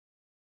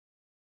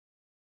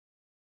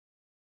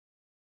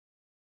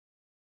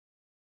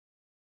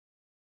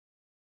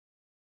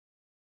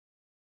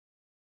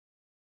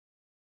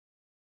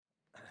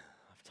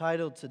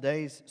titled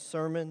today's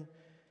sermon,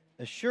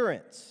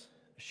 Assurance.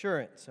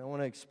 Assurance. I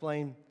want to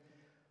explain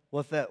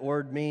what that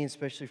word means,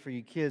 especially for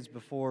you kids,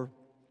 before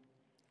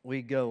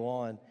we go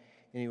on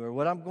anywhere.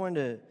 What I'm going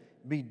to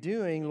be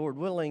doing, Lord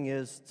willing,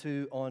 is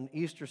to, on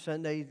Easter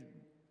Sunday,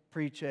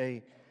 preach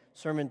a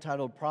sermon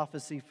titled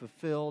Prophecy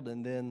Fulfilled,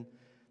 and then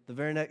the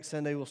very next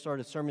Sunday we'll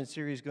start a sermon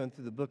series going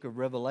through the book of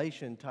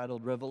Revelation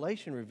titled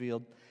Revelation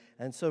Revealed.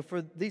 And so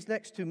for these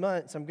next 2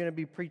 months, I'm going to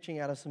be preaching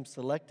out of some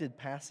selected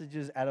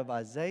passages out of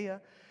Isaiah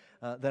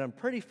that I'm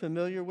pretty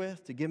familiar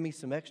with to give me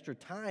some extra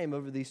time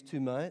over these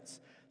 2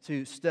 months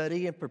to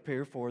study and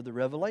prepare for the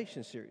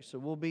Revelation series. So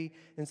we'll be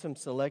in some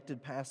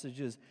selected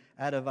passages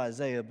out of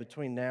Isaiah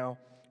between now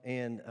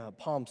and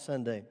Palm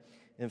Sunday,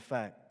 in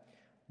fact.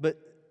 But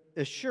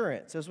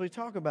assurance, as we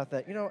talk about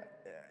that,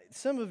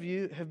 some of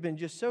you have been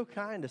just so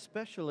kind,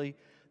 especially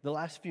the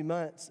last few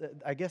months.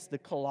 I guess the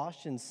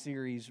Colossians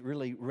series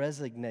really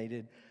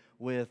resonated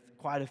with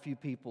quite a few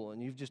people,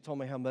 and you've just told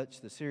me how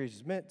much the series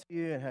has meant to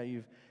you and how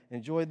you've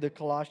enjoyed the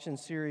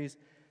Colossians series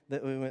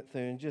that we went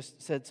through, and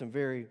just said some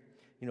very,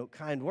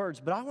 kind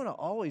words. But I want to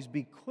always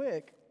be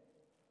quick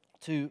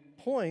to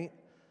point,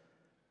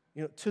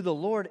 to the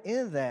Lord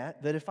in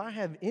that if I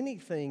have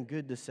anything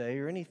good to say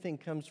or anything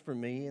comes from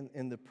me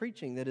in the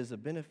preaching that is a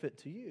benefit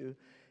to you,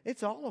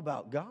 it's all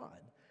about God.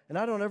 And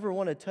I don't ever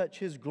want to touch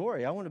His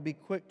glory. I want to be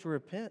quick to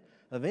repent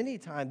of any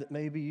time that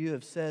maybe you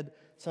have said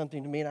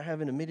something to me and I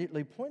haven't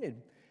immediately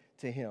pointed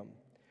to Him.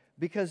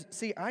 Because,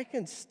 see, I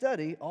can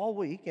study all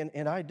week,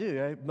 and I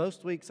do.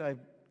 Most weeks I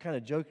kind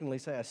of jokingly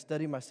say I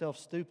study myself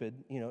stupid,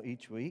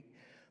 each week.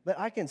 But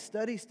I can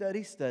study,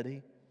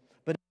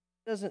 but it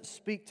doesn't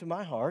speak to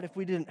my heart if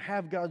we didn't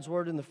have God's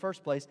Word in the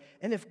first place.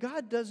 And if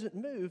God doesn't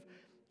move,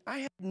 I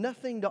have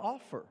nothing to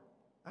offer.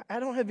 I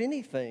don't have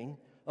anything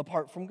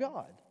apart from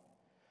God.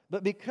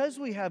 But because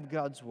we have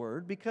God's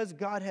Word, because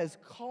God has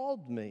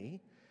called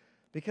me,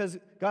 because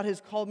God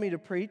has called me to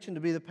preach and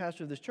to be the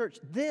pastor of this church,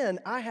 then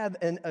I have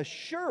an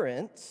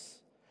assurance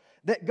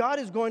that God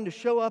is going to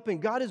show up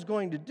and God is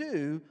going to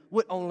do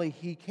what only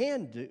He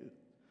can do.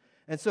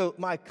 And so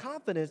my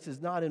confidence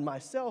is not in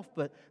myself,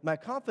 but my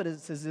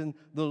confidence is in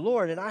the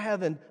Lord. And I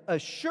have an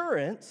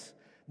assurance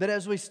that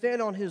as we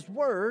stand on His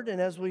Word and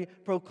as we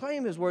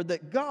proclaim His Word,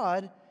 that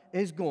God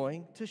is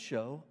going to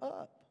show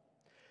up.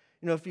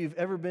 If you've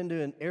ever been to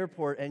an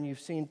airport and you've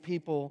seen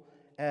people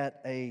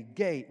at a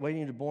gate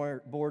waiting to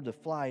board the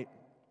flight,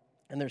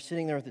 and they're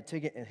sitting there with a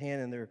ticket in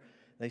hand, and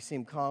they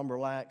seem calm,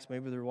 relaxed,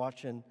 maybe they're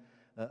watching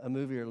a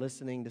movie or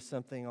listening to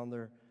something on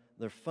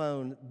their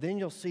phone, then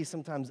you'll see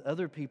sometimes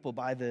other people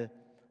by the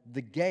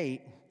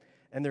gate,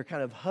 and they're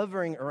kind of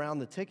hovering around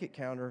the ticket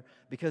counter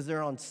because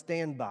they're on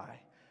standby.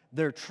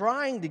 They're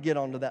trying to get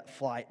onto that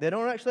flight. They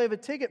don't actually have a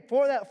ticket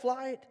for that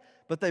flight,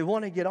 but they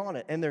want to get on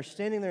it, and they're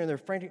standing there and they're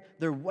frantic.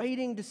 They're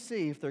waiting to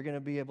see if they're going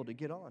to be able to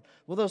get on.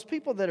 Well, those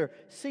people that are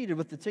seated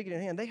with the ticket in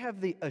hand, they have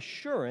the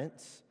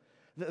assurance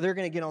that they're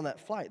going to get on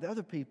that flight. The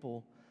other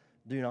people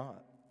do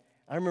not.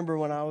 I remember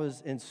when I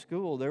was in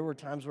school, there were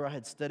times where I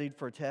had studied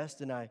for a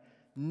test, and I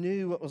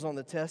knew what was on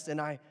the test,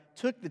 and I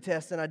took the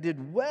test, and I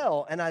did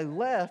well, and I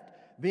left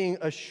being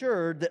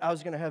assured that I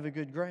was going to have a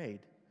good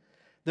grade.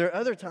 There are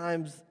other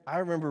times, I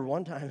remember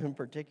one time in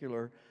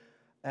particular,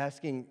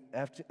 asking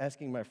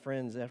my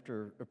friends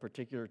after a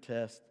particular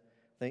test,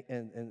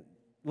 and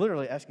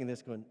literally asking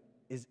this, going,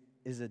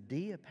 is a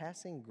D a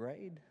passing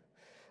grade?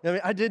 I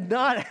mean, I did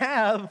not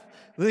have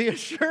the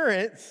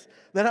assurance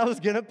that I was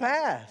going to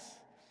pass.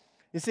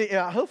 You see,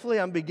 hopefully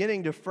I'm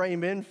beginning to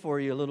frame in for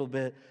you a little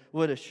bit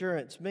what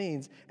assurance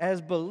means. As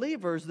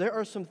believers, there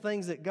are some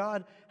things that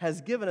God has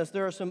given us.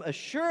 There are some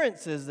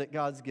assurances that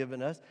God's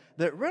given us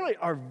that really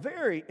are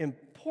very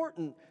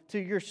important to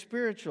your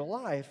spiritual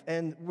life.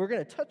 And we're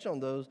going to touch on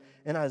those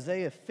in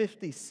Isaiah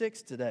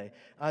 56 today.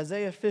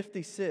 Isaiah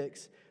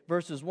 56,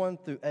 verses 1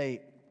 through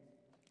 8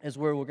 is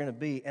where we're going to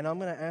be. And I'm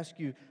going to ask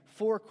you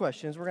 4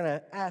 questions. We're going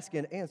to ask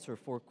and answer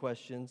 4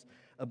 questions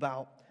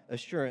about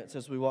assurance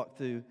as we walk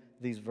through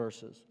these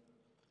verses.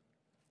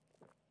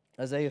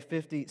 Isaiah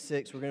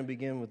 56, we're going to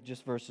begin with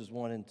just verses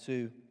 1 and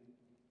 2.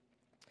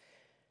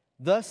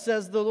 Thus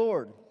says the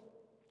Lord.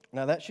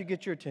 Now that should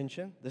get your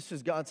attention. This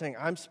is God saying,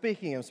 I'm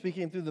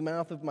speaking through the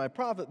mouth of my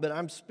prophet, but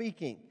I'm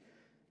speaking.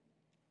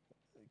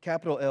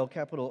 Capital L,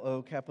 capital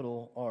O,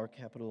 capital R,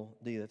 capital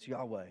D, that's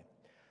Yahweh.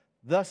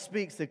 Thus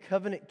speaks the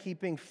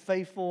covenant-keeping,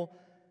 faithful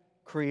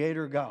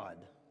Creator God.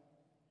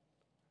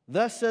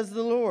 Thus says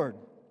the Lord,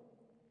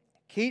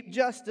 keep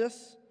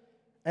justice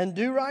and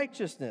do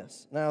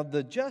righteousness. Now,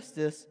 the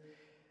justice,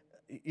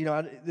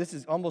 this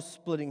is almost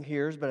splitting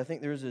hairs, but I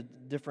think there is a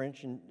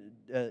differentiation.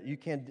 You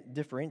can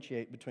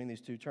differentiate between these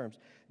two terms.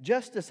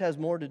 Justice has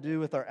more to do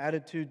with our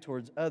attitude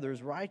towards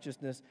others.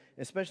 Righteousness,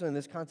 especially in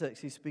this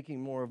context, he's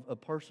speaking more of a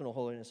personal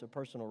holiness, a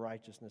personal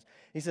righteousness.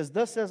 He says,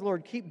 thus says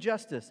Lord, keep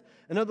justice.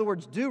 In other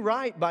words, do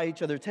right by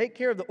each other. Take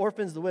care of the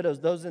orphans, the widows,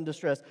 those in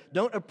distress.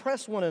 Don't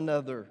oppress one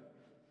another.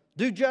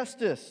 Do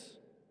justice.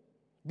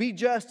 Be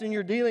just in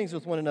your dealings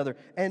with one another,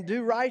 and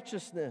do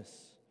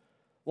righteousness.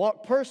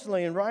 Walk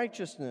personally in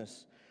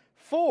righteousness.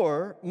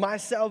 For my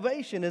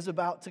salvation is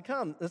about to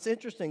come. That's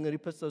interesting that he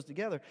puts those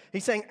together.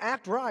 He's saying,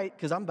 act right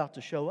because I'm about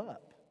to show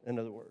up, in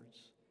other words.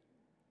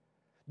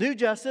 Do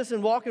justice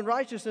and walk in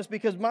righteousness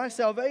because my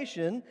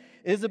salvation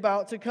is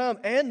about to come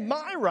and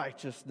my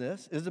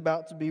righteousness is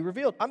about to be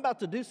revealed. I'm about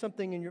to do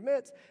something in your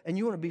midst and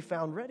you want to be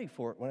found ready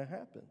for it when it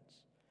happens.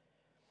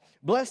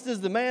 Blessed is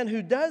the man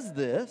who does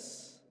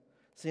this.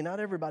 See, not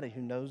everybody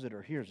who knows it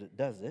or hears it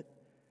does it.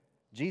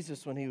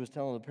 Jesus, when he was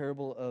telling the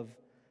parable of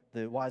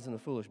the wise and the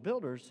foolish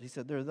builders, he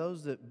said there are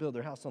those that build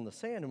their house on the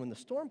sand, and when the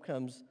storm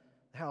comes,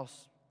 the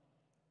house,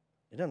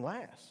 it doesn't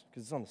last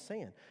because it's on the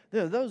sand.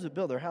 There are those that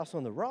build their house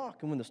on the rock,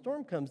 and when the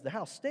storm comes, the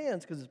house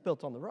stands because it's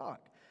built on the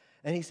rock.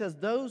 And he says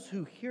those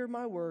who hear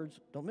my words,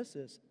 don't miss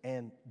this,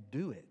 and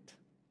do it,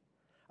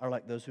 are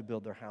like those who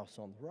build their house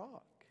on the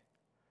rock.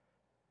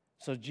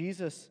 So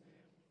Jesus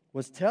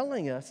was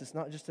telling us it's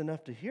not just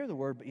enough to hear the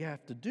word, but you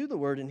have to do the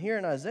word. And here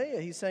in Isaiah,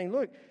 he's saying,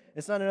 look,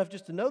 it's not enough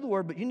just to know the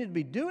word, but you need to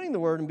be doing the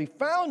word and be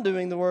found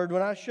doing the word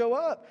when I show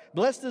up.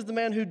 Blessed is the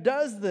man who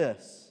does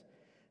this,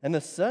 and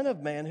the Son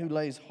of Man who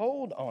lays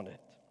hold on it.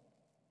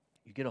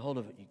 You get a hold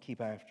of it, you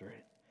keep after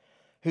it.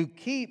 Who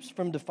keeps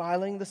from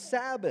defiling the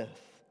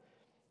Sabbath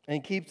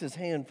and keeps his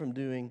hand from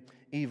doing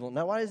evil.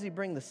 Now, why does he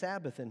bring the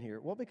Sabbath in here?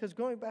 Well, because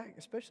going back,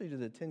 especially to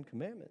the Ten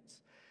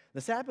Commandments,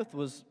 the Sabbath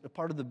was a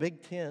part of the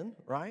Big Ten,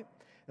 right?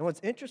 And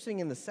what's interesting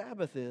in the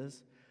Sabbath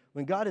is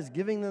when God is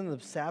giving them the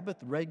Sabbath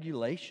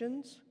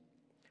regulations,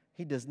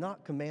 he does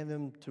not command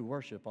them to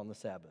worship on the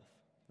Sabbath.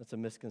 That's a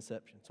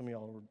misconception. Some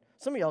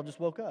of y'all just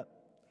woke up.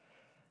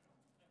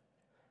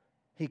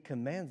 He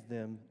commands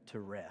them to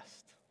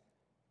rest.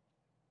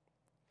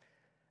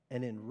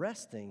 And in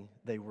resting,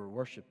 they were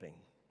worshiping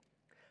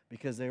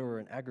because they were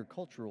an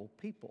agricultural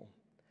people.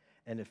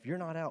 And if you're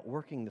not out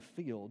working the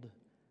field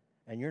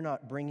and you're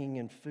not bringing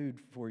in food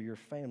for your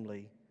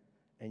family,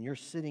 and you're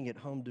sitting at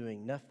home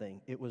doing nothing,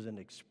 it was an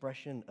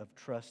expression of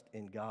trust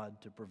in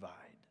God to provide.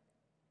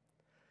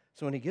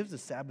 So when he gives the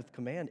Sabbath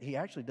command, he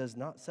actually does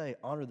not say,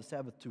 honor the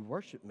Sabbath to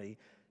worship me.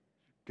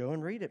 Go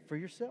and read it for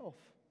yourself.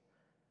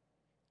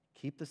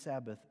 Keep the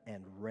Sabbath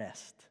and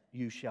rest.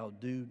 You shall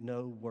do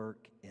no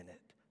work in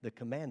it. The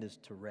command is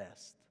to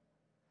rest.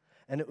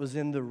 And it was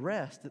in the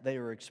rest that they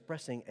were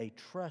expressing a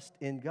trust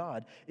in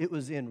God. It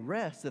was in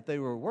rest that they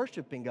were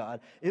worshiping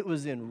God. It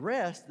was in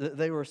rest that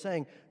they were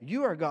saying,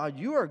 you are God,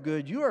 you are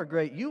good, you are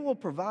great, you will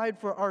provide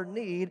for our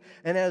need.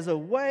 And as a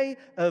way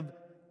of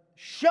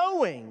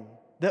showing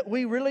that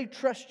we really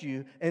trust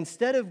you,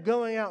 instead of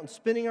going out and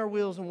spinning our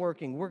wheels and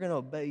working, we're going to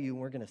obey you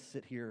and we're going to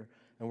sit here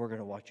and we're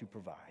going to watch you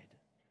provide.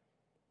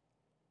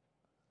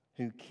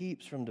 Who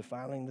keeps from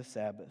defiling the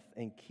Sabbath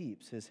and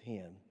keeps his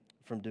hand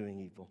from doing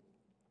evil.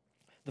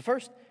 The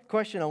first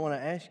question I want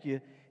to ask you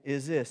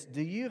is this.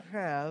 Do you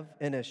have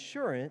an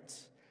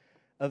assurance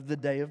of the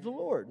day of the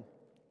Lord?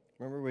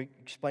 Remember, we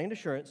explained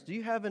assurance. Do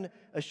you have an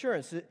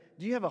assurance? Do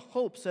you have a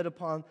hope set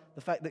upon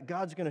the fact that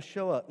God's going to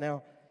show up?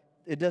 Now,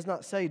 it does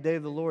not say day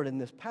of the Lord in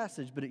this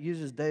passage, but it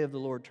uses day of the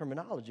Lord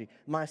terminology.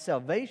 My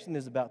salvation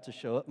is about to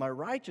show up. My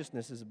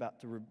righteousness is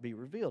about to be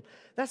revealed.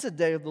 That's a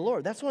day of the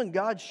Lord. That's when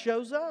God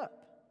shows up.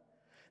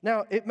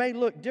 Now, it may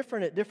look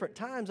different at different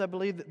times. I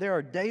believe that there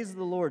are days of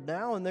the Lord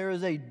now, and there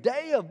is a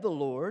day of the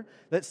Lord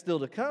that's still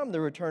to come,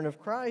 the return of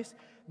Christ.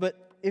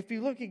 But if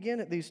you look again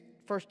at these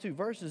first two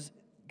verses,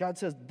 God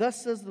says,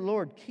 thus says the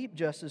Lord, keep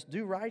justice,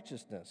 do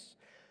righteousness,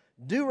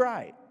 do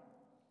right.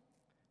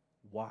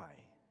 Why?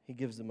 He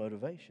gives the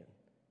motivation.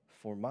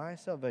 For my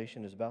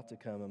salvation is about to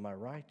come, and my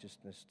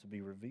righteousness to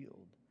be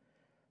revealed.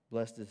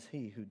 Blessed is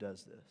he who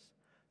does this.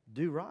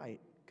 Do right,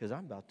 because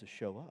I'm about to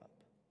show up.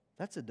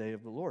 That's a day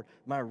of the Lord.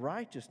 My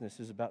righteousness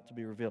is about to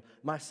be revealed.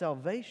 My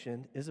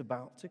salvation is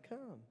about to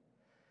come.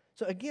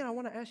 So again, I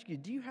want to ask you,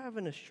 do you have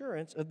an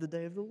assurance of the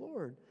day of the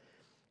Lord?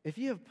 If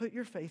you have put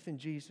your faith in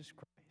Jesus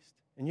Christ,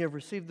 and you have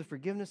received the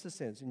forgiveness of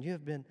sins, and you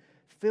have been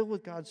filled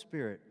with God's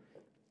Spirit,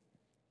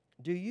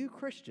 do you,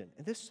 Christian,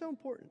 and this is so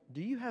important,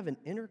 do you have an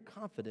inner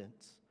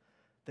confidence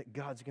that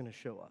God's going to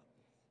show up,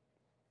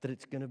 that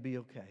it's going to be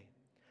okay,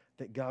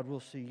 that God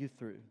will see you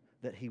through,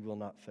 that he will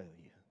not fail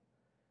you?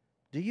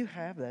 Do you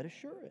have that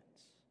assurance?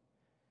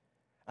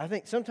 I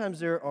think sometimes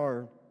there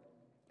are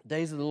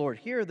days of the Lord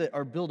here that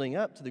are building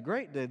up to the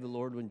great day of the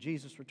Lord when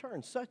Jesus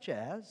returns, such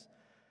as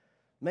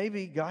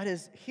maybe God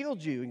has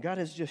healed you and God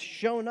has just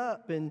shown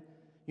up and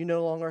you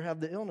no longer have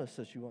the illness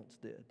as you once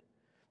did.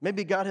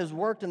 Maybe God has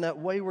worked in that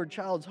wayward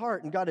child's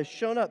heart and God has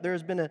shown up. There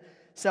has been a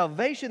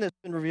salvation that's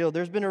been revealed.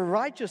 There's been a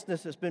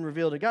righteousness that's been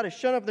revealed. And God has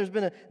shown up. There's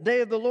been a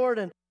day of the Lord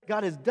and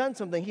God has done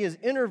something. He has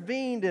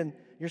intervened and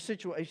your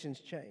situation's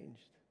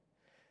changed.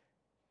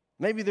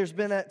 Maybe there's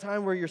been that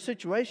time where your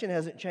situation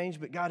hasn't changed,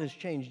 but God has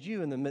changed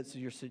you in the midst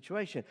of your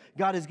situation.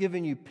 God has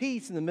given you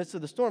peace in the midst of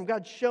the storm.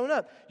 God's shown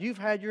up. You've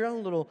had your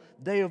own little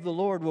day of the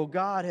Lord. Well,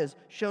 God has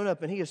shown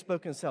up and he has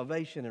spoken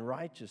salvation and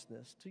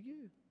righteousness to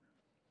you.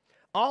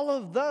 All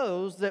of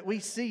those that we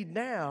see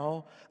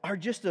now are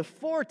just a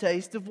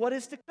foretaste of what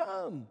is to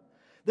come.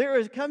 There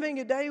is coming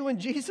a day when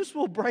Jesus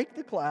will break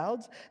the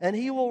clouds and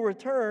he will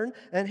return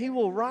and he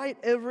will right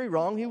every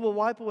wrong. He will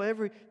wipe away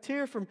every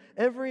tear from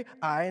every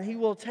eye and he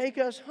will take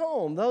us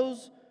home.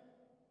 Those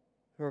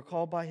who are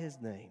called by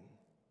his name,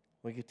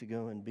 we get to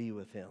go and be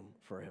with him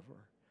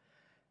forever.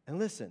 And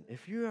listen,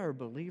 if you are a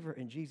believer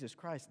in Jesus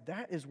Christ,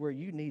 that is where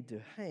you need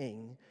to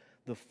hang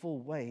the full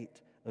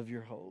weight of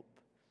your hope.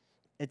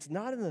 It's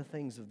not in the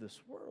things of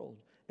this world.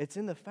 It's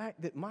in the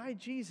fact that my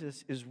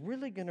Jesus is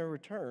really going to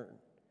return.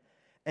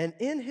 And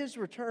in his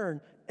return,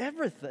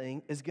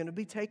 everything is going to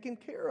be taken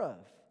care of.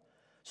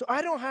 So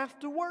I don't have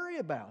to worry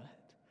about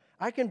it.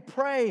 I can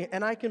pray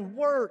and I can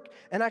work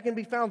and I can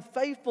be found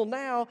faithful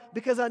now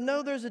because I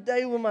know there's a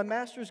day when my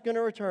master is going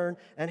to return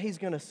and he's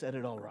going to set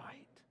it all right.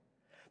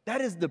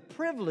 That is the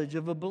privilege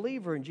of a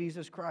believer in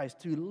Jesus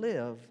Christ, to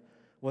live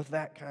with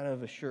that kind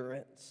of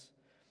assurance.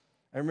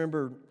 I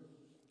remember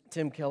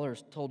Tim Keller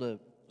told a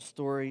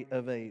story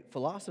of a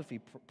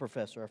philosophy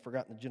professor, I've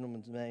forgotten the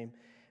gentleman's name,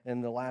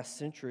 in the last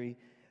century,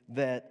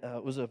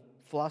 that was a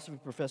philosophy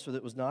professor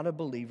that was not a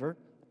believer,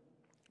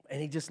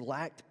 and he just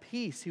lacked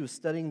peace. He was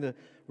studying the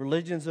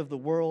religions of the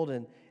world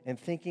and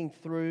thinking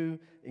through,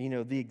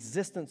 the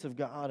existence of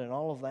God and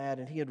all of that,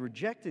 and he had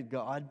rejected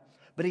God,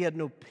 but he had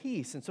no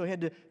peace, and so he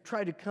had to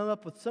try to come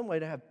up with some way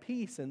to have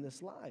peace in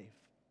this life.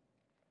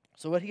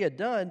 So what he had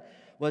done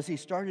was he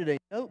started a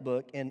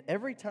notebook, and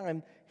every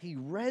time he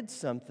read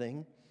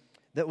something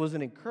that was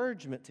an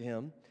encouragement to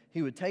him,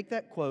 he would take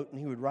that quote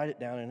and he would write it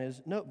down in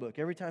his notebook.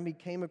 Every time he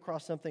came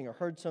across something or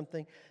heard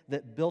something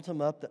that built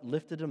him up, that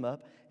lifted him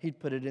up, he'd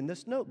put it in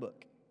this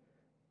notebook.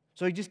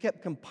 So he just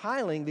kept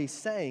compiling these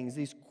sayings,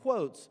 these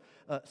quotes,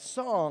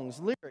 songs,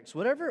 lyrics,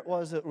 whatever it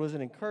was that was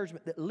an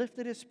encouragement that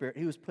lifted his spirit,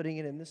 he was putting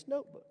it in this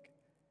notebook.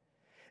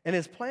 And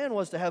his plan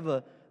was to have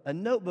a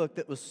notebook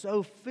that was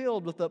so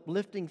filled with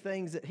uplifting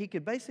things that he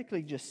could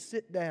basically just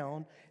sit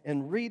down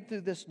and read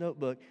through this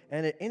notebook,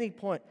 and at any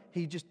point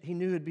he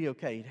knew it'd be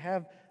okay. He'd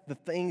have the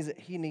things that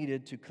he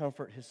needed to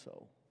comfort his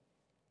soul.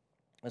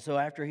 And so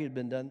after he had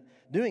been done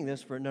doing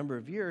this for a number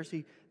of years,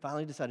 he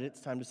finally decided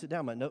it's time to sit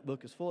down. My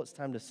notebook is full. It's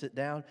time to sit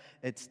down.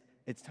 It's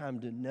time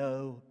to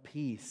know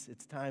peace.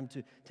 It's time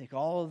to take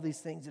all of these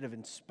things that have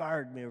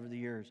inspired me over the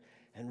years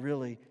and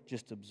really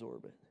just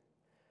absorb it.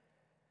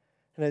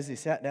 And as he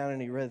sat down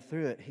and he read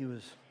through it, he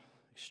was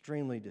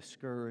extremely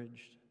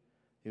discouraged.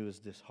 He was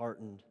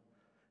disheartened.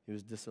 He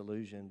was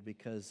disillusioned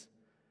because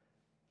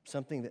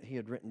something that he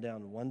had written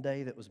down one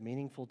day that was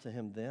meaningful to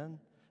him then,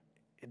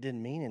 it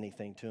didn't mean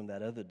anything to him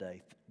that other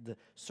day. The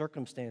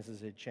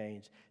circumstances had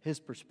changed. His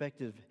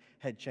perspective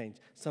had changed.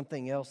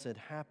 Something else had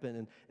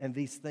happened, and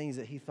these things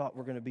that he thought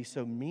were going to be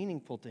so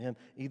meaningful to him,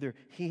 either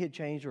he had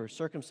changed or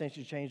circumstances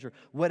had changed or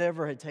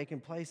whatever had taken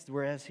place,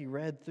 whereas he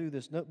read through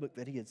this notebook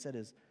that he had set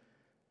his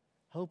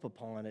hope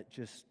upon, it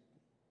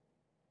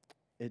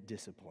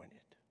disappointed.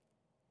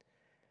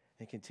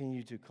 It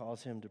continued to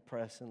cause him to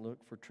press and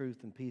look for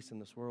truth and peace in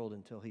this world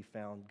until he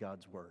found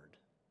God's Word.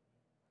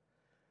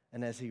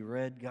 And as he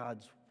read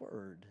God's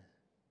Word,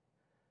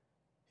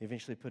 he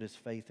eventually put his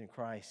faith in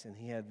Christ, and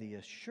he had the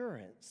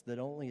assurance that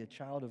only a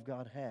child of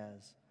God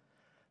has,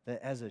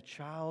 that as a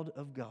child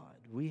of God,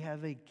 we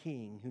have a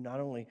King who not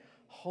only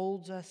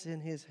holds us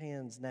in his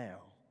hands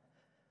now,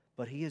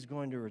 but he is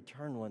going to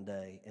return one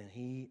day, and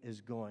he is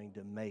going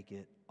to make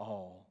it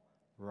all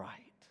right.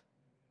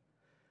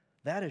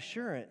 That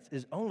assurance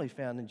is only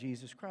found in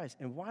Jesus Christ.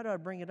 And why do I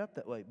bring it up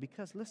that way?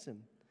 Because,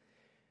 listen,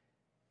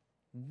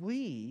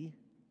 we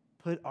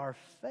put our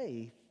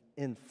faith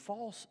in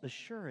false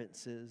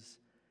assurances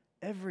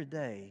every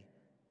day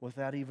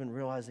without even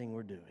realizing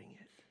we're doing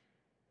it.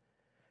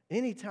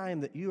 Anytime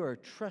that you are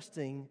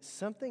trusting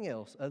something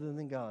else other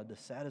than God to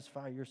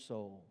satisfy your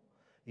soul,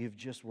 you've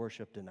just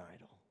worshiped an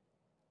idol.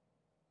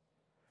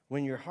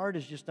 When your heart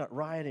is just not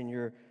right and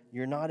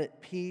you're not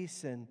at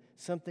peace and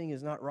something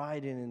is not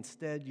right, and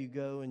instead you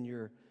go and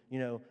you're,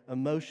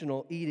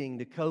 emotional eating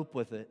to cope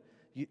with it,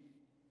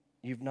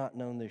 you've not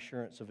known the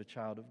assurance of a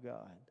child of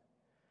God.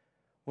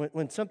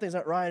 When something's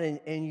not right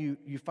and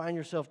you find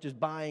yourself just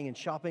buying and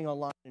shopping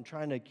online and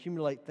trying to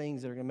accumulate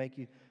things that are going to make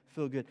you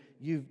feel good,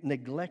 you've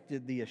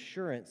neglected the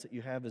assurance that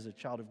you have as a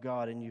child of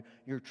God, and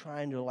you're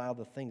trying to allow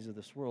the things of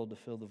this world to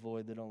fill the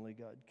void that only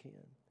God can.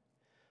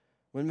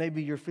 When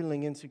maybe you're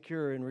feeling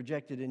insecure and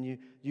rejected, and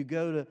you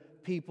go to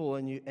people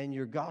and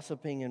you're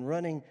gossiping and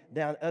running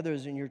down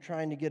others, and you're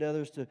trying to get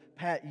others to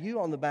pat you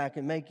on the back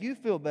and make you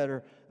feel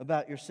better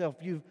about yourself,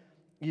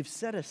 you've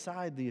set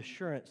aside the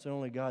assurance that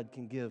only God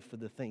can give for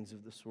the things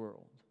of this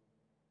world.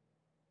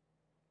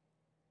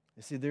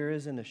 You see, there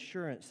is an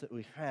assurance that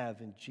we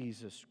have in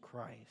Jesus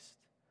Christ,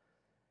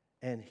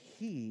 and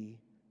he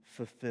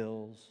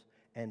fulfills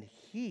and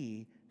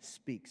he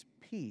speaks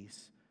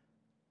peace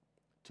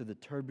to the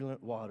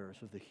turbulent waters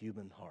of the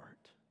human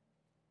heart.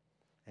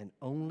 And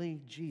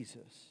only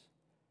Jesus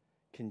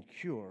can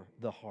cure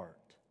the heart.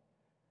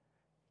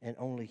 And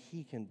only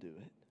he can do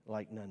it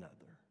like none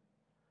other.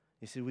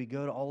 You see, we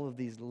go to all of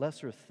these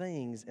lesser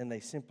things and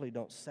they simply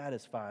don't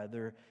satisfy.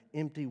 They're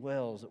empty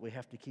wells that we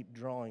have to keep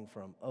drawing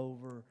from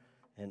over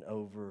and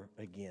over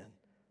again.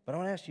 But I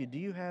want to ask you, do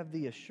you have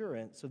the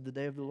assurance of the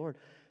day of the Lord?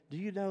 Do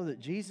you know that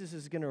Jesus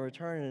is going to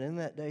return, and in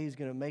that day he's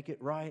going to make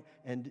it right?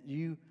 And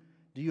do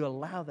you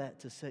allow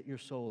that to set your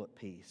soul at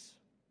peace?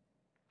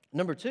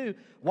 Number two,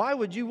 why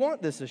would you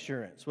want this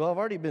assurance? Well, I've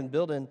already been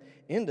building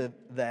into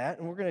that,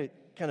 and we're going to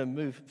kind of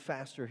move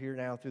faster here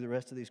now through the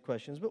rest of these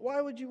questions. But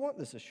why would you want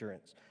this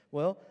assurance?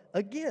 Well,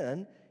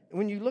 again,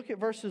 when you look at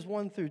verses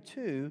 1 through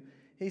 2,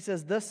 he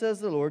says, "Thus says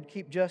the Lord,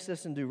 keep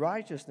justice and do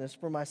righteousness,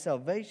 for my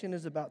salvation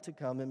is about to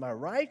come, and my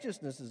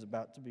righteousness is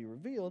about to be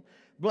revealed.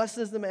 Blessed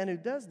is the man who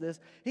does this."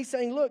 He's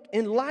saying, look,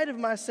 in light of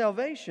my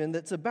salvation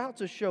that's about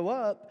to show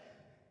up,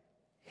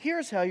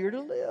 here's how you're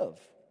to live.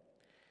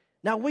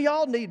 Now, we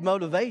all need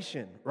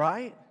motivation,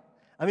 right?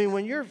 I mean,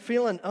 when you're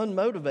feeling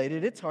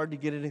unmotivated, it's hard to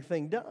get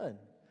anything done.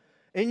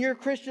 In your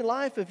Christian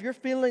life, if you're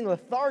feeling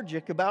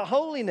lethargic about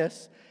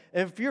holiness,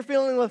 if you're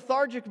feeling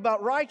lethargic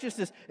about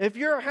righteousness, if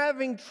you're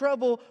having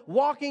trouble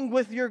walking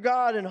with your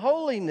God in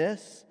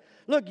holiness,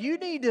 look, you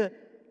need to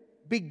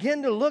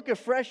begin to look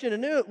afresh and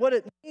anew at what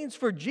it means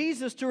for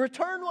Jesus to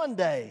return one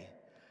day.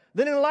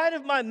 Then in light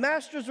of my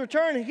master's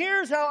return,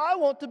 here's how I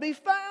want to be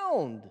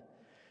found.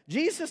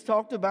 Jesus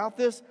talked about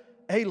this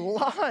a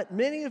lot.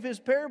 Many of his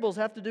parables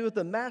have to do with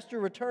the master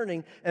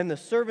returning, and the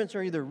servants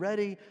are either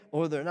ready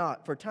or they're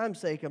not. For time's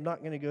sake, I'm not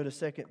going to go to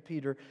 2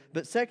 Peter,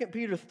 but 2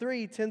 Peter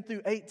 3, 10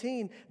 through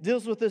 18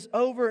 deals with this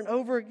over and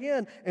over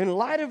again. In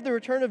light of the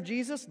return of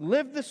Jesus,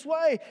 live this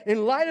way.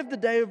 In light of the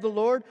day of the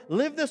Lord,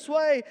 live this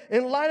way.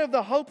 In light of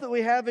the hope that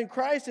we have in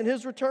Christ and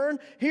his return,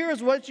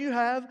 here's what you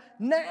have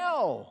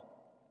now.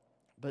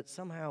 But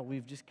somehow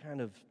we've just kind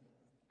of,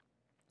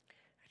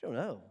 I don't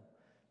know.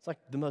 It's like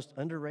the most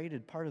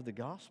underrated part of the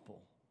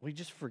gospel. We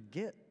just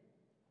forget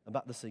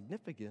about the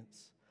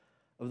significance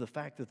of the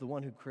fact that the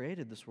one who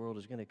created this world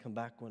is going to come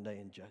back one day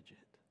and judge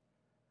it.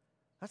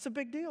 That's a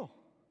big deal.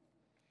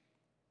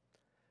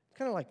 It's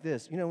kind of like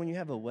this. You know, when you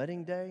have a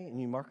wedding day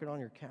and you mark it on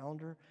your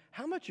calendar,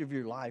 how much of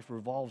your life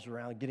revolves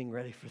around getting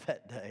ready for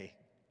that day?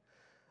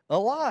 A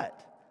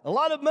lot. A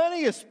lot of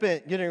money is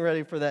spent getting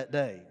ready for that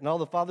day. And all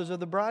the fathers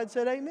of the bride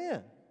said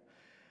amen.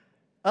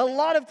 A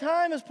lot of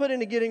time is put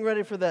into getting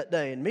ready for that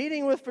day and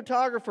meeting with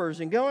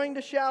photographers and going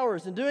to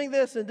showers and doing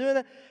this and doing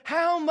that.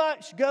 How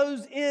much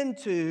goes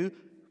into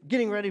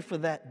getting ready for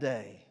that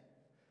day?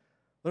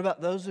 What about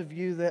those of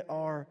you that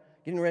are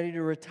getting ready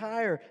to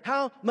retire?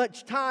 How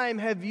much time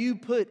have you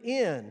put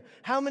in?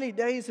 How many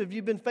days have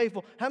you been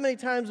faithful? How many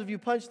times have you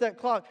punched that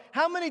clock?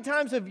 How many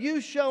times have you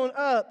shown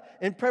up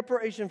in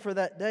preparation for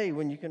that day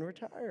when you can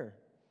retire?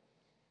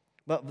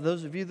 But for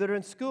those of you that are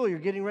in school, you're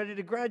getting ready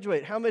to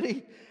graduate. How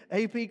many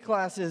AP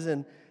classes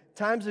and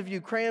times have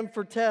you crammed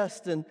for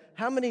tests? And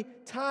how many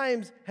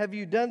times have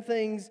you done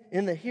things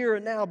in the here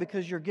and now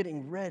because you're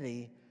getting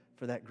ready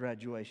for that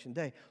graduation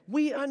day?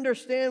 We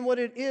understand what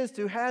it is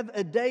to have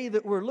a day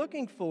that we're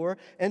looking for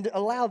and to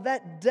allow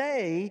that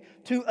day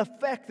to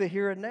affect the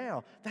here and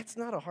now. That's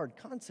not a hard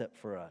concept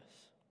for us.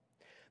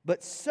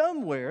 But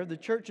somewhere the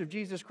Church of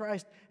Jesus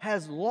Christ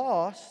has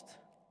lost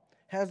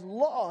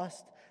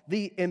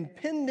the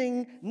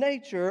impending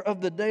nature of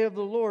the day of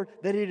the Lord,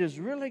 that it is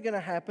really going to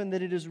happen,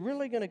 that it is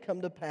really going to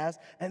come to pass,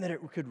 and that it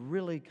could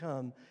really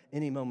come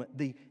any moment.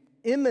 The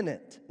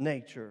imminent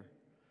nature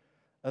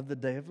of the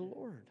day of the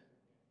Lord.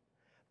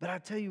 But I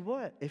tell you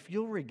what, if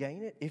you'll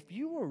regain it, if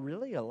you will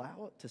really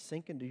allow it to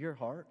sink into your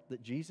heart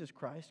that Jesus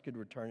Christ could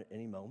return at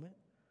any moment,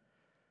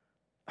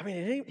 I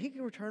mean, he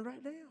could return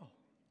right now.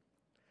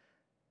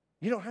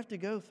 You don't have to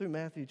go through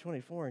Matthew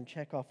 24 and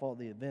check off all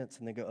the events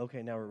and then go,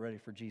 okay, now we're ready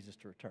for Jesus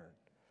to return.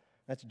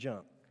 That's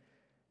junk.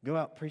 Go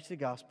out, preach the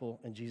gospel,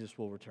 and Jesus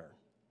will return.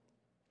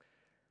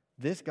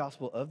 This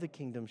gospel of the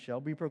kingdom shall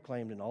be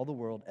proclaimed in all the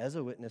world as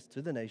a witness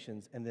to the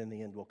nations, and then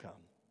the end will come.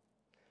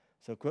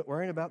 So quit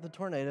worrying about the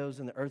tornadoes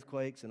and the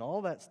earthquakes and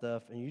all that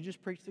stuff, and you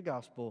just preach the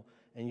gospel,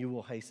 and you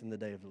will hasten the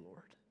day of the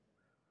Lord.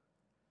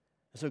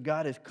 So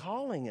God is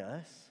calling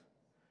us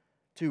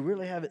to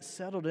really have it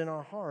settled in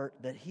our heart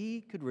that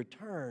he could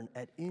return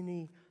at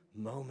any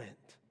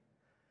moment.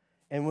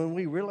 And when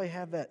we really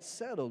have that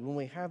settled, when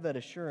we have that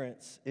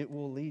assurance, it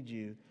will lead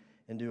you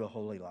into a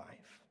holy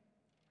life.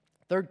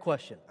 Third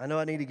question. I know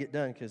I need to get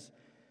done because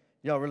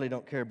y'all really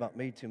don't care about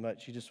me too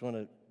much. You just want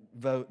to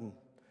vote and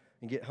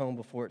get home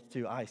before it's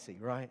too icy,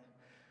 right?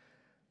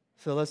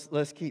 So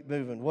let's keep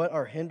moving. What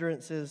are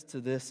hindrances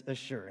to this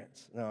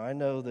assurance? Now, I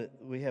know that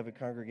we have a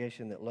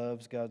congregation that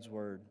loves God's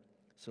word.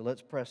 So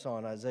let's press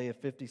on. Isaiah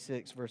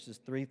 56, verses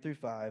 3 through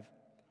 5.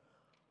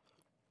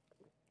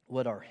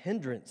 What are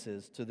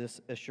hindrances to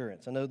this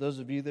assurance? I know those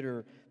of you that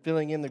are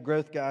filling in the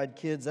growth guide,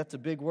 kids, that's a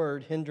big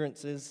word,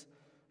 hindrances.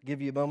 I'll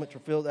give you a moment to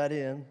fill that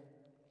in.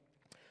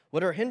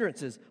 What are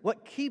hindrances?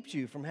 What keeps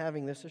you from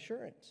having this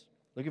assurance?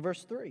 Look at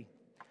verse 3.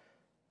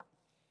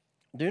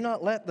 Do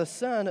not let the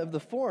son of the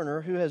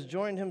foreigner who has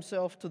joined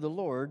himself to the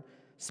Lord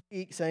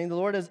speak, saying, the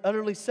Lord has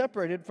utterly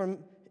separated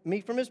me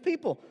from his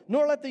people.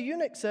 Nor let the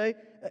eunuch say,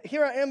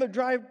 here I am a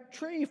dry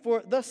tree,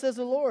 for thus says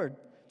the Lord.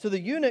 To the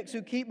eunuchs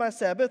who keep my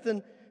Sabbath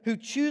and who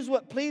choose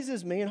what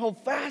pleases me and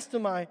hold fast to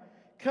my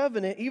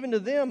covenant, even to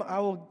them I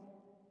will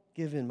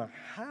give in my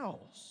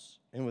house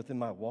and within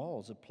my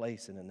walls a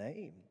place and a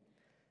name.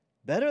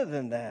 Better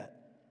than that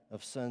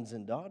of sons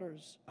and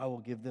daughters, I will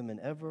give them an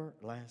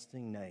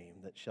everlasting name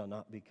that shall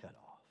not be cut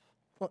off.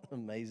 What an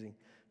amazing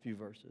few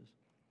verses.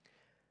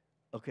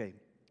 Okay,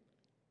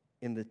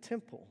 in the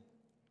temple,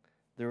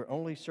 there were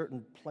only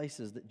certain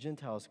places that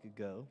Gentiles could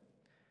go.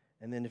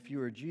 And then if you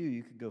were a Jew,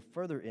 you could go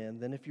further in.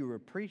 Then if you were a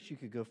priest, you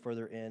could go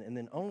further in. And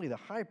then only the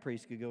high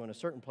priest could go in a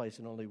certain place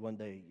and only one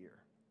day a year.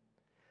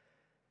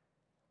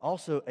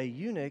 Also, a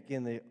eunuch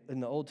in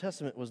the Old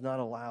Testament was not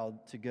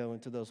allowed to go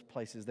into those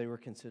places. They were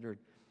considered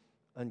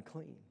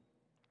unclean.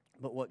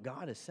 But what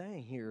God is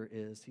saying here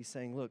is, he's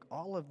saying, look,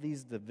 all of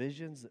these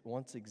divisions that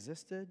once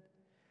existed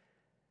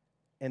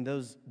and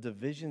those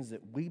divisions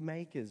that we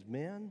make as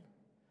men,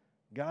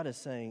 God is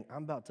saying,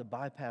 I'm about to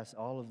bypass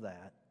all of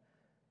that.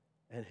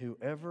 And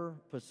whoever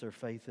puts their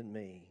faith in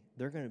me,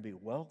 they're going to be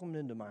welcomed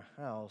into my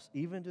house,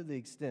 even to the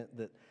extent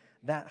that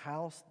that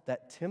house,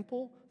 that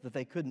temple that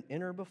they couldn't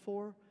enter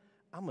before,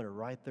 I'm going to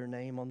write their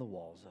name on the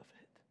walls of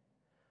it.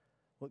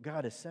 What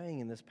God is saying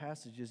in this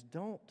passage is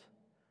don't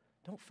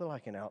feel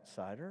like an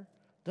outsider.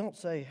 Don't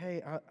say,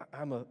 hey,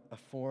 I'm a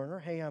foreigner.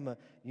 Hey, I'm a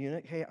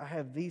eunuch. Hey, I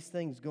have these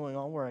things going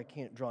on where I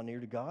can't draw near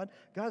to God.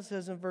 God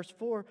says in verse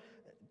 4,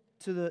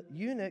 to the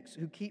eunuchs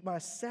who keep my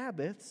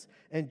Sabbaths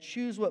and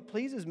choose what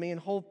pleases me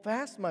and hold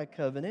fast my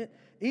covenant,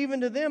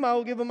 even to them I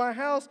will give in my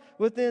house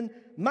within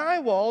my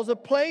walls a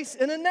place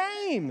and a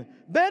name,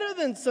 better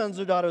than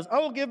sons or daughters. I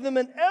will give them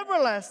an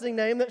everlasting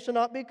name that shall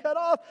not be cut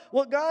off.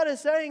 What God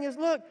is saying is,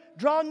 look,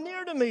 draw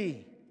near to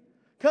me.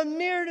 Come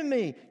near to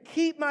me.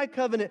 Keep my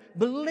covenant.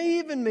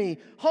 Believe in me.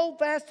 Hold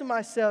fast to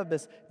my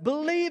Sabbaths.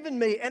 Believe in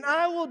me, and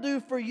I will do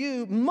for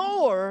you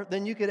more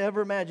than you could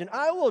ever imagine.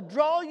 I will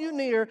draw you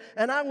near,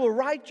 and I will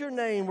write your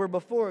name where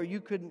before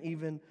you couldn't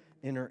even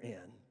enter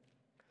in.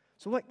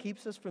 So what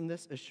keeps us from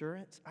this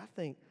assurance? I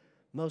think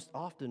most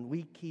often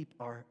we keep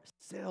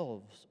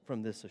ourselves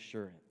from this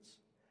assurance.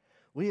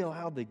 We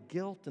allow the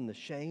guilt and the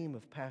shame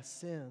of past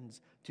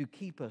sins to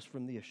keep us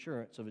from the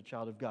assurance of a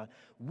child of God.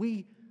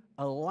 We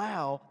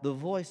allow the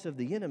voice of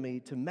the enemy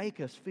to make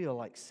us feel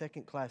like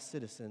second-class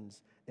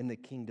citizens in the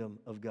kingdom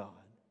of God.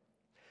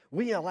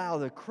 We allow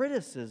the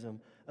criticism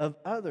of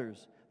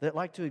others that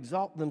like to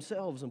exalt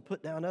themselves and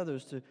put down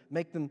others to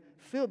make them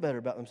feel better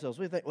about themselves.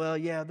 We think, well,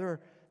 yeah,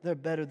 they're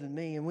better than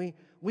me. And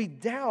we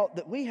doubt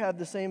that we have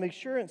the same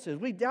assurances.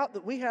 We doubt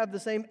that we have the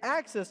same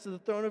access to the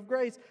throne of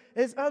grace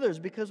as others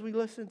because we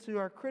listen to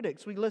our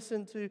critics. We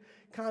listen to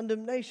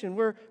condemnation.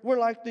 We're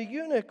like the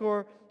eunuch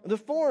or the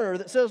foreigner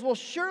that says, well,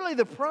 surely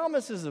the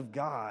promises of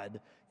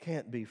God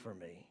can't be for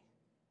me.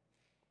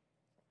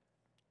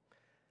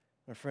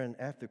 My friend,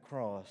 at the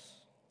cross,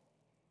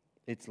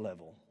 it's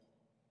level.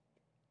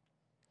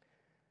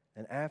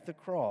 And at the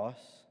cross,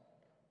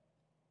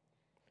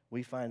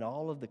 we find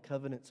all of the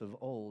covenants of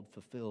old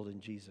fulfilled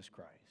in Jesus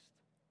Christ.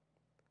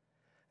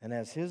 And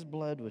as his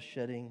blood was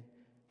shedding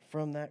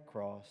from that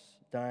cross,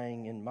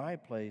 dying in my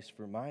place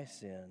for my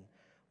sin,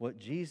 what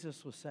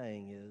Jesus was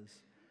saying is,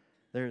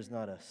 there is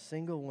not a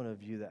single one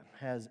of you that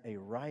has a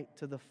right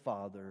to the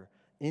Father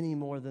any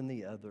more than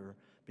the other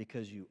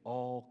because you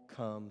all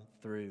come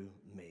through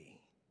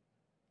me.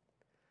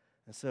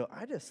 And so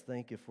I just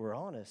think if we're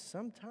honest,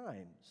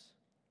 sometimes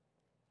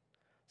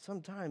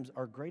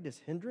our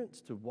greatest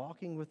hindrance to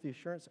walking with the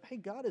assurance, hey,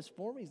 God is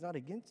for me, he's not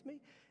against me,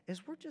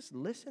 is we're just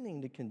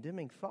listening to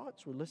condemning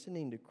thoughts. We're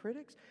listening to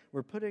critics.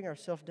 We're putting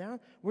ourselves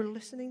down. We're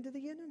listening to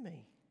the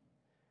enemy.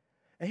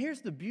 And here's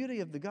the beauty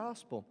of the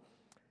gospel.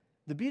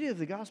 The beauty of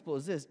the gospel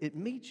is this. It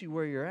meets you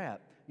where you're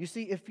at. You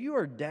see, if you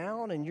are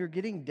down and you're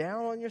getting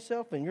down on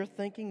yourself and you're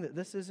thinking that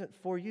this isn't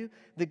for you,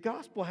 the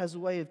gospel has a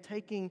way of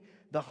taking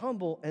the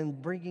humble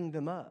and bringing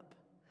them up.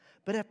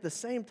 But at the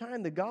same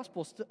time, the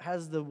gospel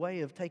has the way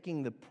of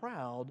taking the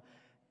proud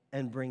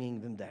and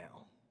bringing them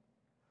down.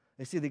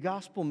 You see, the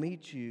gospel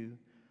meets you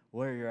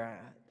where you're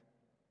at.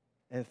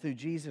 And through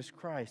Jesus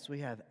Christ,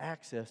 we have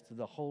access to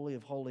the Holy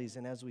of Holies.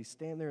 And as we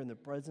stand there in the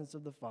presence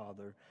of the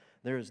Father,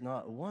 there is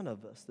not one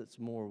of us that's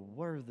more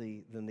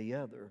worthy than the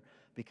other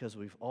because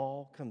we've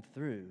all come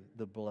through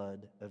the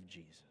blood of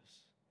Jesus.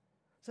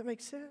 Does that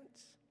make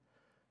sense?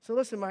 So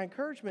listen, my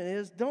encouragement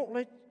is don't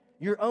let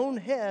your own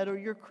head or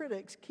your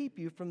critics keep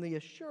you from the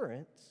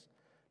assurance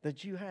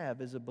that you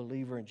have as a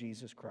believer in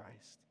Jesus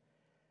Christ.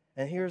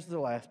 And here's the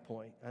last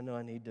point. I know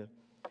I need to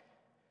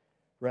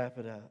wrap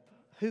it up.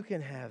 Who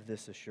can have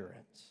this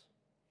assurance?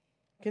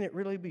 Can it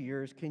really be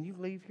yours? Can you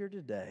leave here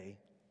today?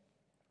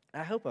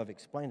 I hope I've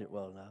explained it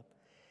well enough.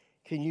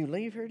 Can you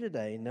leave here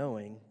today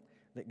knowing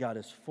that God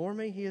is for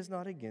me, he is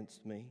not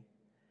against me,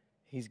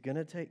 he's going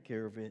to take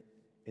care of it,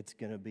 it's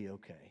going to be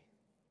okay?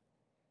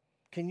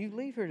 Can you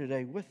leave here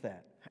today with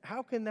that?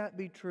 How can that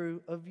be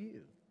true of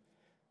you?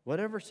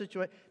 Whatever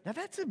situation. Now,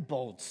 that's a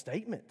bold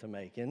statement to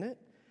make, isn't it?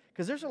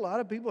 Because there's a lot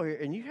of people here,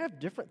 and you have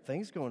different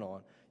things going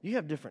on. You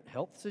have different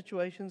health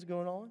situations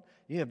going on.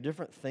 You have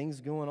different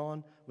things going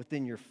on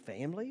within your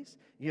families.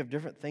 You have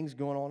different things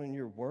going on in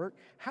your work.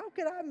 How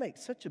could I make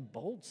such a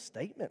bold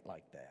statement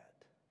like that?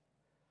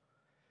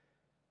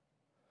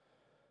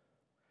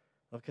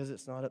 Because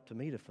it's not up to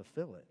me to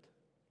fulfill it.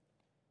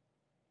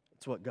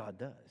 It's what God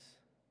does.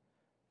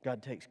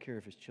 God takes care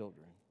of his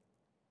children.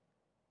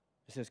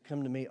 He says,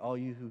 come to me, all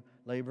you who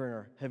labor and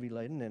are heavy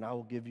laden, and I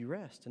will give you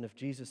rest. And if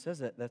Jesus says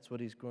that, that's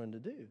what he's going to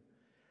do.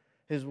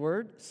 His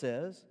word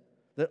says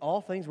that all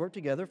things work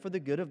together for the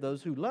good of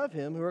those who love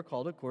him, who are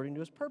called according to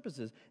his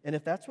purposes. And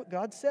if that's what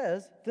God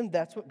says, then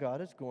that's what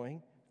God is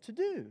going to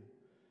do.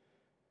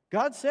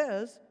 God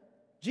says,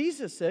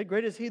 Jesus said,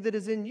 greater is he that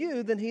is in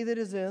you than he that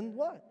is in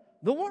what?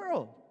 The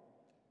world.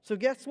 So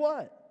guess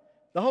what?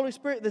 The Holy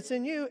Spirit that's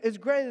in you is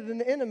greater than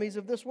the enemies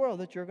of this world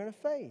that you're going to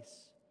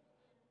face.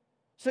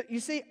 So you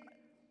see,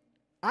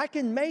 I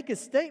can make a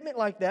statement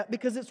like that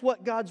because it's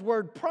what God's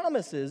word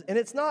promises. And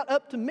it's not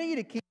up to me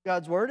to keep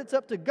God's word. It's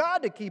up to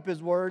God to keep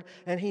his word.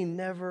 And he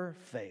never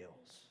fails.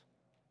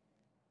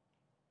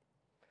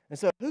 And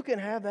so who can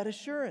have that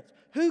assurance?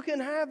 Who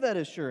can have that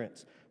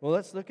assurance? Well,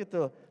 let's look at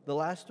the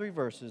last three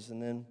verses and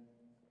then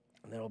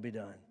it'll be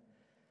done.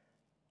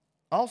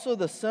 Also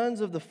the sons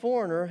of the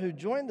foreigner who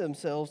joined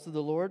themselves to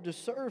the Lord to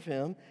serve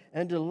him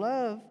and to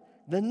love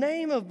the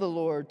name of the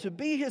Lord, to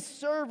be his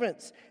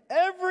servants.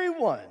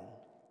 Everyone.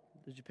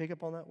 Did you pick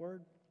up on that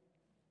word?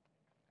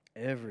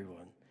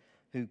 Everyone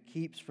who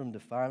keeps from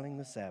defiling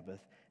the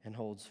Sabbath and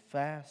holds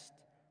fast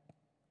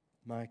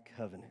my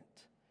covenant.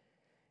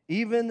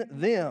 Even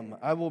them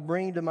I will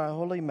bring to my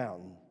holy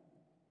mountain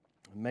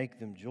and make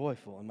them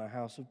joyful in my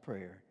house of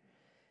prayer.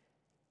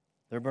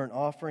 Their burnt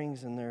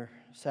offerings and their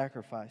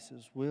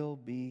sacrifices will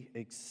be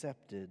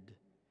accepted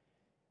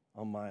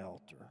on my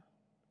altar.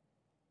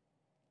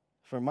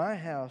 For my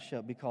house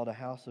shall be called a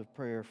house of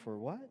prayer for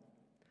what?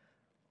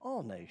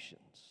 All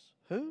nations.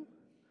 Who?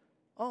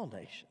 All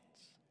nations.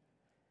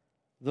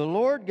 The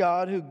Lord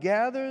God who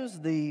gathers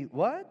the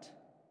what?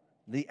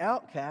 The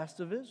outcast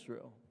of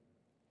Israel.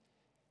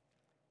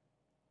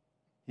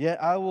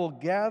 Yet I will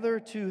gather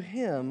to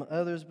him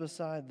others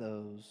beside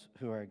those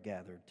who are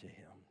gathered to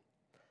him.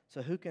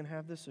 So who can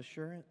have this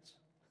assurance?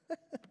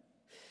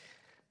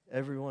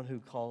 Everyone who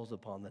calls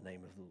upon the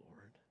name of the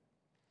Lord.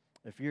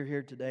 If you're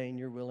here today and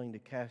you're willing to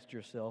cast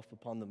yourself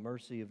upon the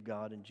mercy of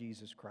God in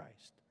Jesus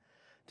Christ,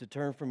 to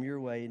turn from your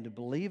way and to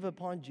believe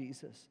upon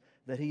Jesus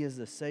that he is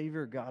the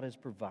Savior God has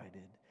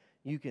provided,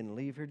 you can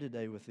leave here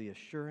today with the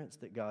assurance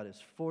that God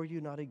is for you,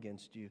 not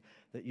against you,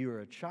 that you are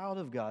a child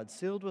of God,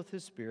 sealed with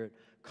his Spirit,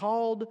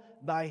 called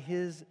by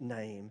his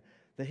name,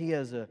 that he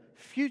has a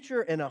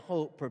future and a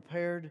hope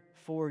prepared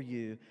for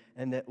you,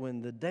 and that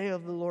when the day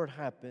of the Lord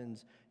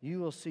happens,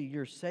 you will see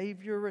your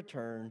Savior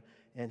return,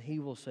 and he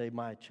will say,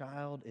 my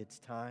child, it's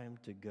time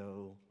to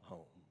go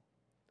home.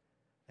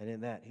 And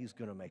in that, he's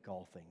going to make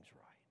all things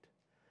right.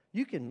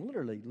 You can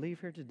literally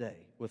leave here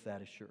today with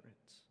that assurance.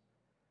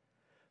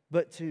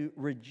 But to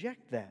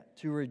reject that,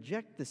 to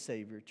reject the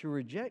Savior, to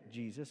reject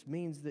Jesus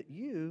means that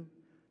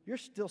you're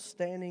still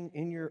standing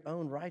in your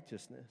own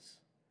righteousness,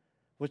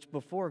 which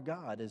before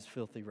God is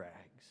filthy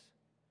rags.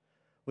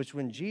 Which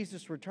when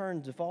Jesus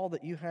returns, if all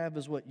that you have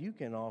is what you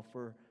can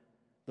offer,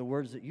 the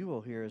words that you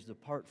will hear is,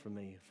 depart from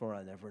me, for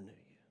I never knew you.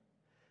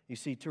 You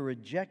see, to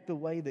reject the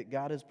way that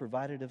God has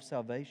provided of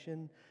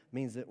salvation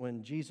means that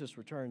when Jesus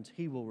returns,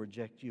 he will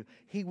reject you.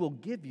 He will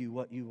give you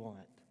what you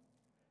want.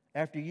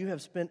 After you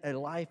have spent a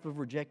life of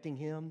rejecting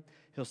him,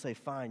 he'll say,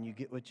 fine, you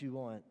get what you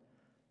want.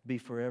 Be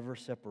forever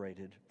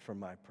separated from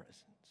my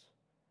presence.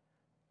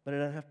 But it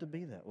doesn't have to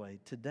be that way.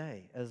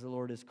 Today, as the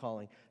Lord is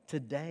calling,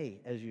 today,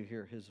 as you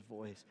hear his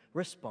voice,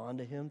 respond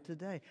to him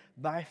today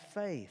by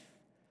faith.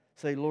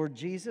 Say, Lord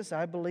Jesus,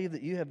 I believe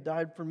that you have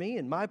died for me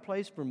in my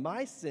place for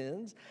my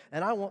sins,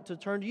 and I want to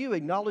turn to you,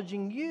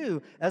 acknowledging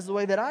you as the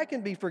way that I can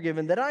be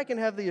forgiven, that I can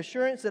have the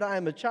assurance that I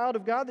am a child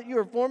of God, that you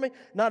are for me,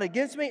 not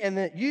against me, and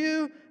that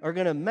you are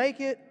going to make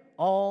it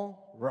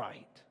all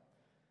right.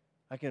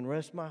 I can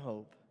rest my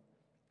hope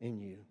in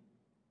you.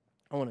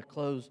 I want to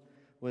close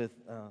with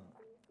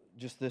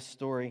just this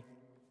story.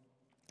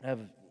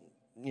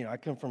 I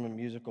come from a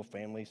musical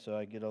family, so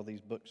I get all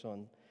these books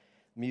on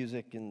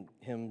music and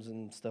hymns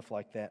and stuff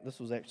like that. This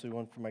was actually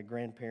one from my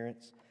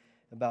grandparents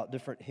about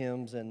different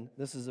hymns, and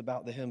this is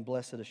about the hymn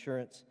Blessed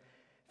Assurance.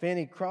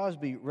 Fanny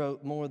Crosby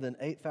wrote more than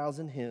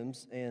 8,000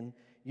 hymns and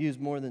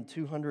used more than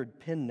 200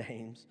 pen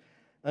names.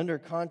 Under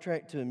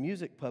contract to a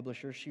music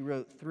publisher, she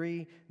wrote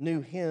 3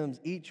 new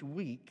hymns each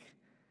week,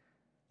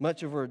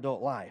 much of her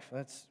adult life.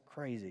 That's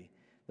crazy.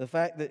 The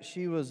fact that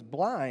she was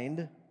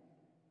blind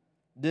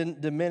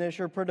didn't diminish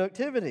her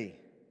productivity.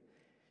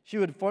 She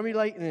would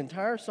formulate an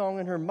entire song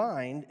in her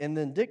mind and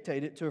then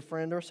dictate it to a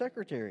friend or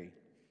secretary.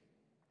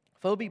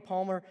 Phoebe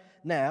Palmer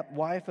Knapp,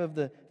 wife of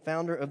the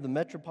founder of the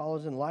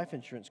Metropolitan Life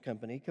Insurance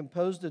Company,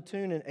 composed a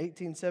tune in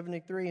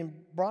 1873 and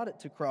brought it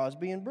to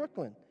Crosby in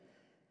Brooklyn.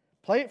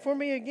 Play it for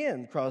me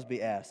again,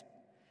 Crosby asked.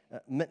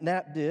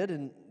 Knapp did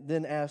and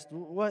then asked,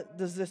 what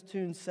does this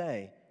tune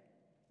say?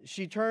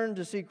 She turned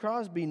to see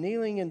Crosby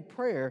kneeling in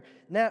prayer.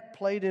 Knapp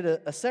played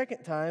it a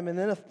second time and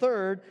then a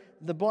third.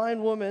 The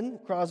blind woman,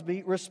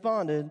 Crosby,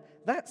 responded,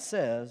 that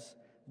says,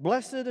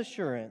 blessed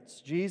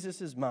assurance,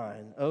 Jesus is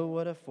mine. Oh,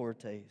 what a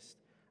foretaste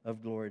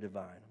of glory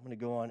divine. I'm going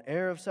to go on.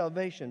 Heir of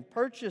salvation,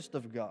 purchased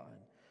of God,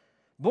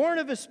 born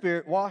of His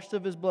Spirit, washed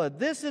of His blood.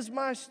 This is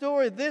my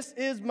story. This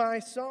is my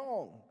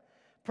song.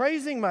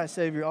 Praising my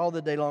Savior all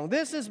the day long.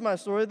 This is my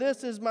story.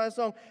 This is my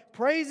song.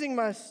 Praising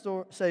my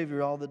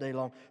Savior all the day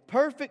long.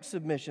 Perfect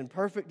submission,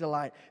 perfect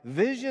delight.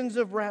 Visions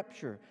of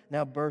rapture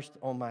now burst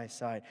on my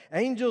sight.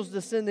 Angels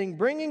descending,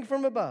 bringing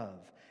from above.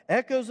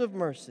 Echoes of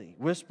mercy,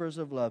 whispers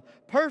of love.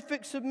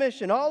 Perfect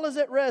submission, all is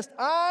at rest.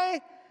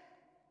 I,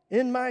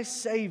 in my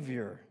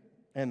Savior,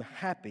 am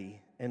happy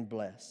and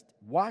blessed.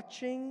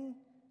 Watching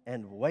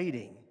and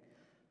waiting.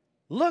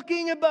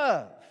 Looking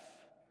above.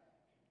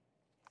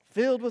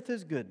 Filled with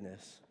His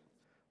goodness,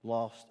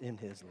 lost in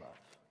His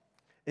love.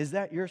 Is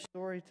that your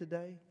story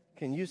today?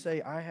 Can you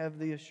say, I have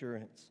the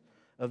assurance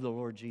of the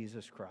Lord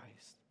Jesus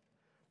Christ,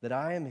 that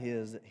I am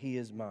His, that He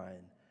is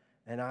mine,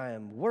 and I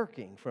am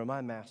working for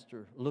my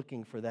Master,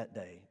 looking for that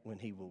day when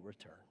He will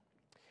return.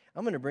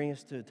 I'm going to bring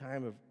us to a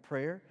time of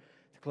prayer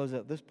to close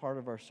out this part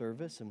of our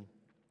service, and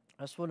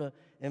I just want to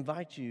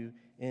invite you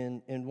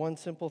in one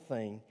simple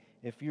thing.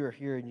 If you're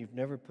here and you've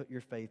never put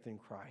your faith in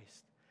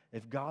Christ,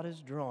 if God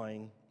is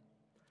drawing,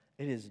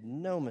 it is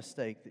no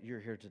mistake that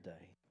you're here today.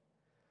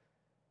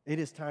 It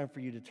is time for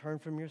you to turn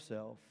from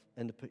yourself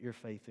and to put your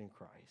faith in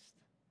Christ,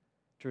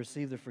 to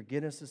receive the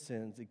forgiveness of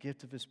sins, the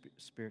gift of His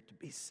Spirit, to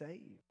be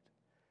saved.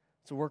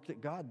 It's a work that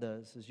God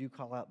does as you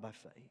call out by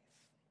faith.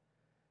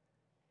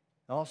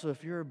 Also,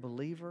 if you're a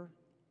believer,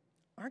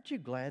 aren't you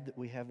glad that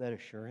we have that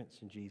assurance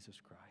in Jesus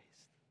Christ?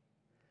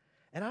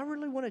 And I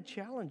really want to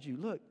challenge you.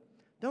 Look,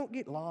 don't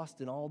get lost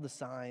in all the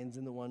signs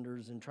and the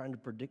wonders and trying to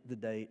predict the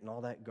date and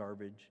all that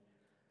garbage.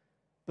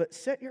 But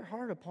set your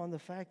heart upon the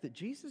fact that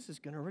Jesus is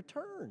going to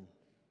return.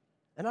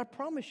 And I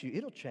promise you,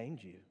 it'll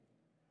change you.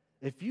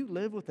 If you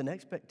live with an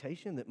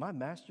expectation that my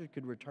Master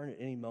could return at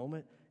any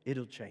moment,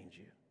 it'll change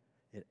you.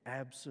 It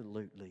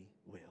absolutely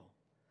will.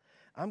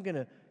 I'm going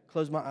to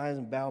close my eyes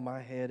and bow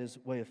my head as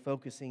a way of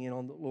focusing in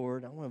on the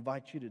Lord. I want to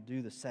invite you to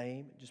do the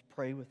same. Just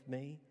pray with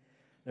me.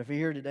 And if you're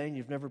here today and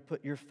you've never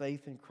put your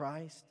faith in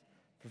Christ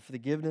for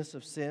forgiveness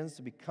of sins,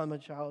 to become a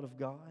child of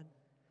God,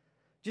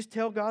 just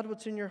tell God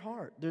what's in your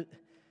heart.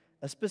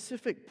 A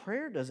specific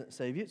prayer doesn't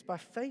save you. It's by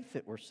faith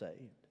that we're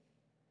saved.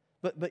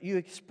 But you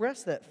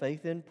express that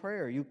faith in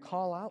prayer. You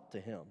call out to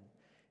Him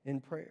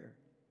in prayer.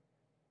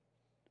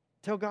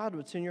 Tell God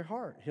what's in your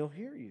heart. He'll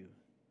hear you.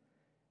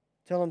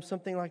 Tell Him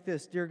something like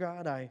this. Dear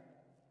God, I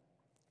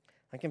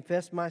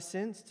confess my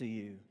sins to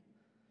You.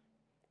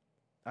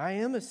 I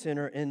am a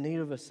sinner in need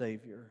of a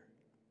Savior.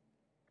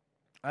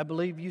 I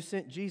believe You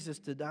sent Jesus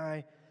to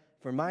die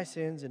for my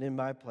sins and in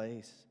my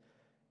place,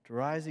 to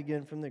rise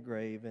again from the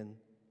grave, and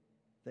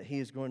that He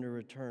is going to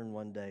return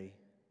one day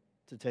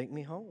to take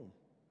me home.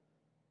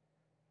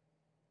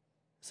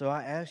 So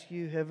I ask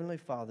You, Heavenly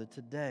Father,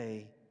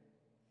 today,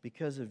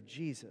 because of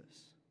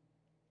Jesus,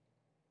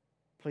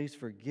 please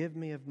forgive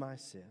me of my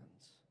sins.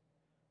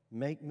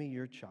 Make me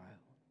Your child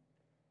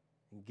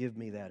and give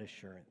me that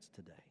assurance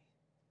today.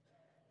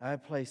 I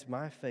place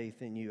my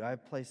faith in You. I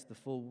place the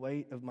full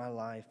weight of my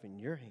life in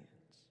Your hands.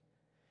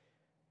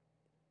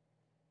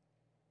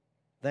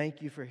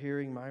 Thank You for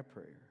hearing my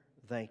prayer.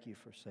 Thank You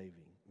for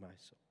saving my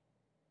soul.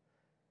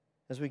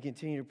 As we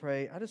continue to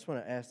pray, I just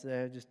want to ask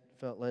today, I just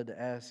felt led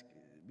to ask,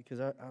 because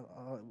I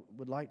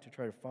would like to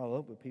try to follow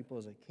up with people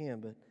as I can,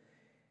 but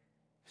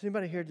is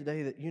anybody here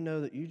today that you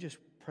know that you just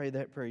prayed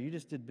that prayer, you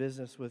just did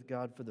business with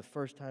God for the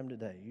first time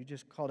today, you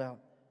just called out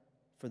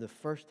for the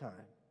first time,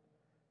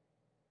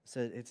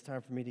 said, it's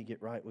time for me to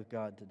get right with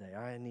God today.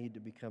 I need to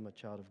become a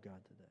child of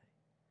God today.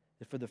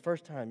 If for the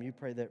first time you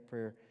prayed that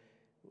prayer,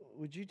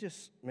 would you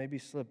just maybe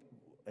slip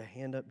a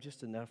hand up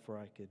just enough where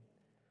I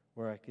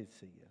could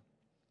see you,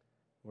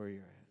 where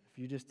you're at? If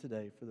you just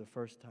today, for the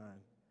first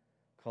time,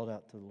 called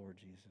out to the Lord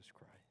Jesus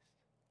Christ.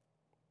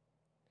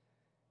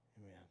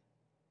 Amen.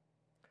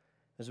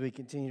 As we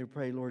continue to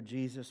pray, Lord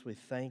Jesus, we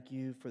thank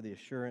You for the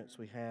assurance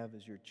we have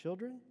as Your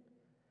children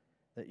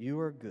that You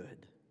are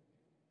good,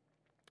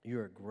 You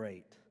are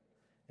great,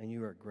 and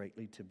You are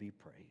greatly to be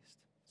praised.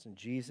 It's in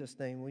Jesus'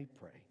 name we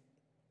pray.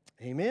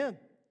 Amen.